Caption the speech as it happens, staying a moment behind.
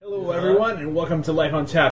Hello, everyone, and welcome to Life on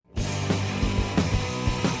Tap. Meet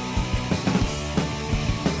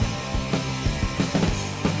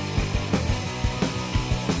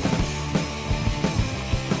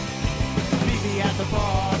me at the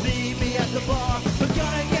bar, meet me at the bar. We're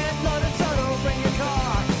gonna get loaded, so don't bring your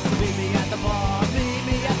car. Meet me at the bar, meet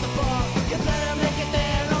me at the bar. You better make it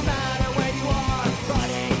there no matter where you are.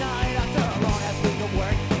 Friday night after a long ass week of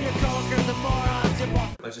work. Your coworkers and morons, your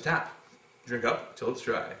boss. Life's a tap. Drink up till it's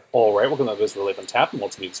dry. All right, welcome to this Life on Tap, and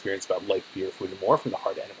ultimate experience about life, beer, food, and more from the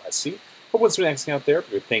heart of NYC. Hope what's been asking out there.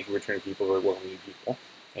 Thank you, returning people, very welcoming people,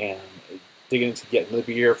 and digging into getting another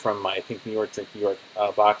beer from my New York Drink New York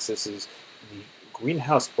box. This is the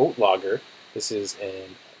Greenhouse Oat Lager. This is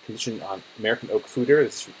conditioned on American Oak Foeder.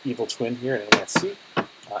 This is Evil Twin here in NYC,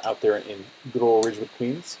 out there in good old Ridgewood,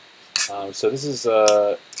 Queens. So this is.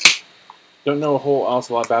 Don't know a whole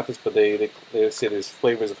awful lot about this, but they say there's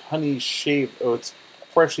flavors of honey, shaved oats,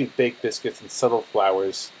 freshly baked biscuits, and subtle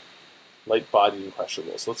flowers, light-bodied and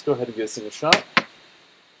crushable. So let's go ahead and give this thing a shot.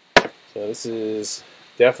 So this is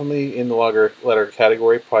definitely in the lager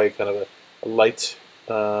category, probably kind of a light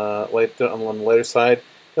on the lighter side.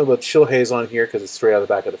 A little bit of chill haze on here because it's straight out of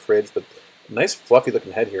the back of the fridge, but a nice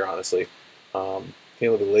fluffy-looking head here, honestly. Getting a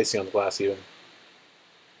little bit of lacy on the glass even.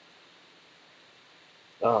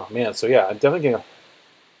 Oh man, so yeah, I'm definitely getting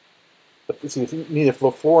see, if you need a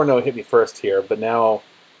floor note hit me first here, but now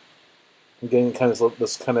I'm getting kind of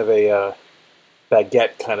this kind of a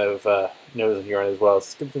baguette kind of nose here as well.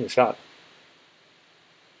 Let's give it a shot.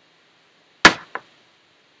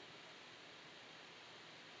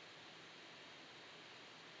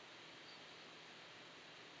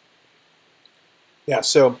 Yeah,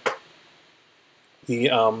 so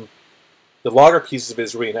the lager piece of it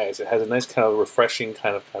is really nice. It has a nice kind of refreshing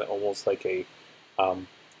kind of almost like a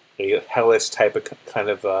Helles type of kind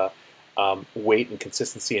of weight and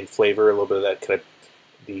consistency and flavor. A little bit of that kind of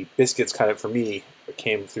the biscuits kind of for me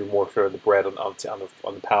came through more sort of the bread on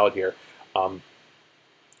the palate here.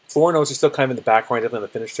 Floral notes are still kind of in the background, definitely on the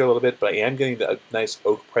finish there a little bit, but I am getting the nice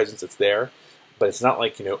oak presence that's there, but it's not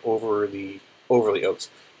like overly oaked,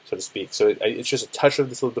 so to speak. So it's just a touch of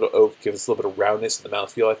this little bit of oak, gives us a little bit of roundness in the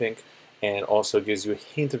mouthfeel, I think. And also gives you a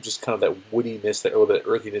hint of just kind of that woodiness, that little bit of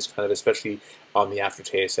earthiness, kind of, especially on the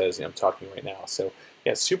aftertaste as I'm talking right now. So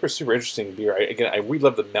yeah, super interesting beer. I really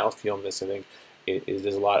love the mouthfeel on this. I think it is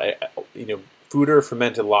a lot. Foeder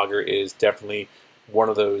fermented lager is definitely one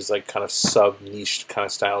of those like kind of sub niche kind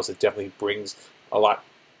of styles that definitely brings a lot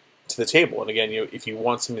to the table. And again, if you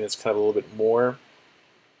want something that's kind of a little bit more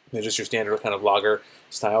than just your standard kind of lager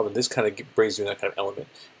style, then this kind of brings you that kind of element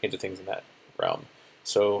into things in that realm.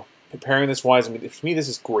 So preparing this wise, I mean, for me, this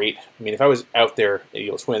is great. I mean, if I was out there at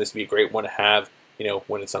Evil Twin, this would be a great one to have,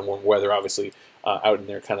 when it's on warm weather, obviously, out in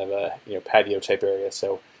their kind of a, patio type area,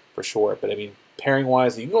 so for sure. But I mean, pairing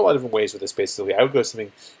wise, you can go a lot of different ways with this, basically. I would go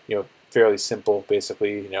something, fairly simple,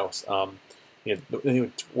 basically,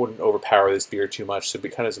 you wouldn't overpower this beer too much, so it'd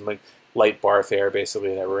be kind of some like light bar fare,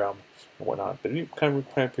 basically, in that realm. And whatnot, but it'd be kind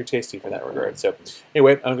of pretty tasty for that regard. So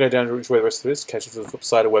anyway, I'm going to enjoy the rest of this. Catch us on the flip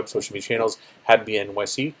side of web social media channels. Had be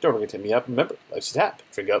NYC. Don't forget to hit me up. Remember, life's a tap.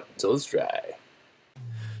 Drink up until it's dry.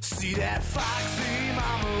 See that foxy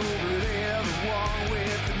mama over there, the one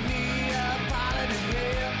with the Neapolitan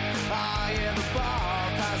hair. In the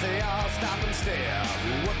bar, cause they all stop and stare.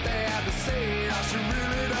 What they have to say, now she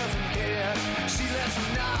really doesn't care. She lets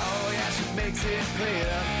them know, yeah, she makes it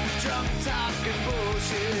clear. Drunk talking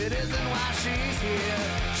bullshit isn't why she's here.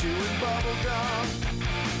 Chewing bubble gum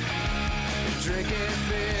and drinking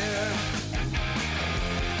beer.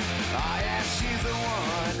 Oh yeah, she's the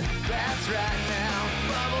one, that's right now.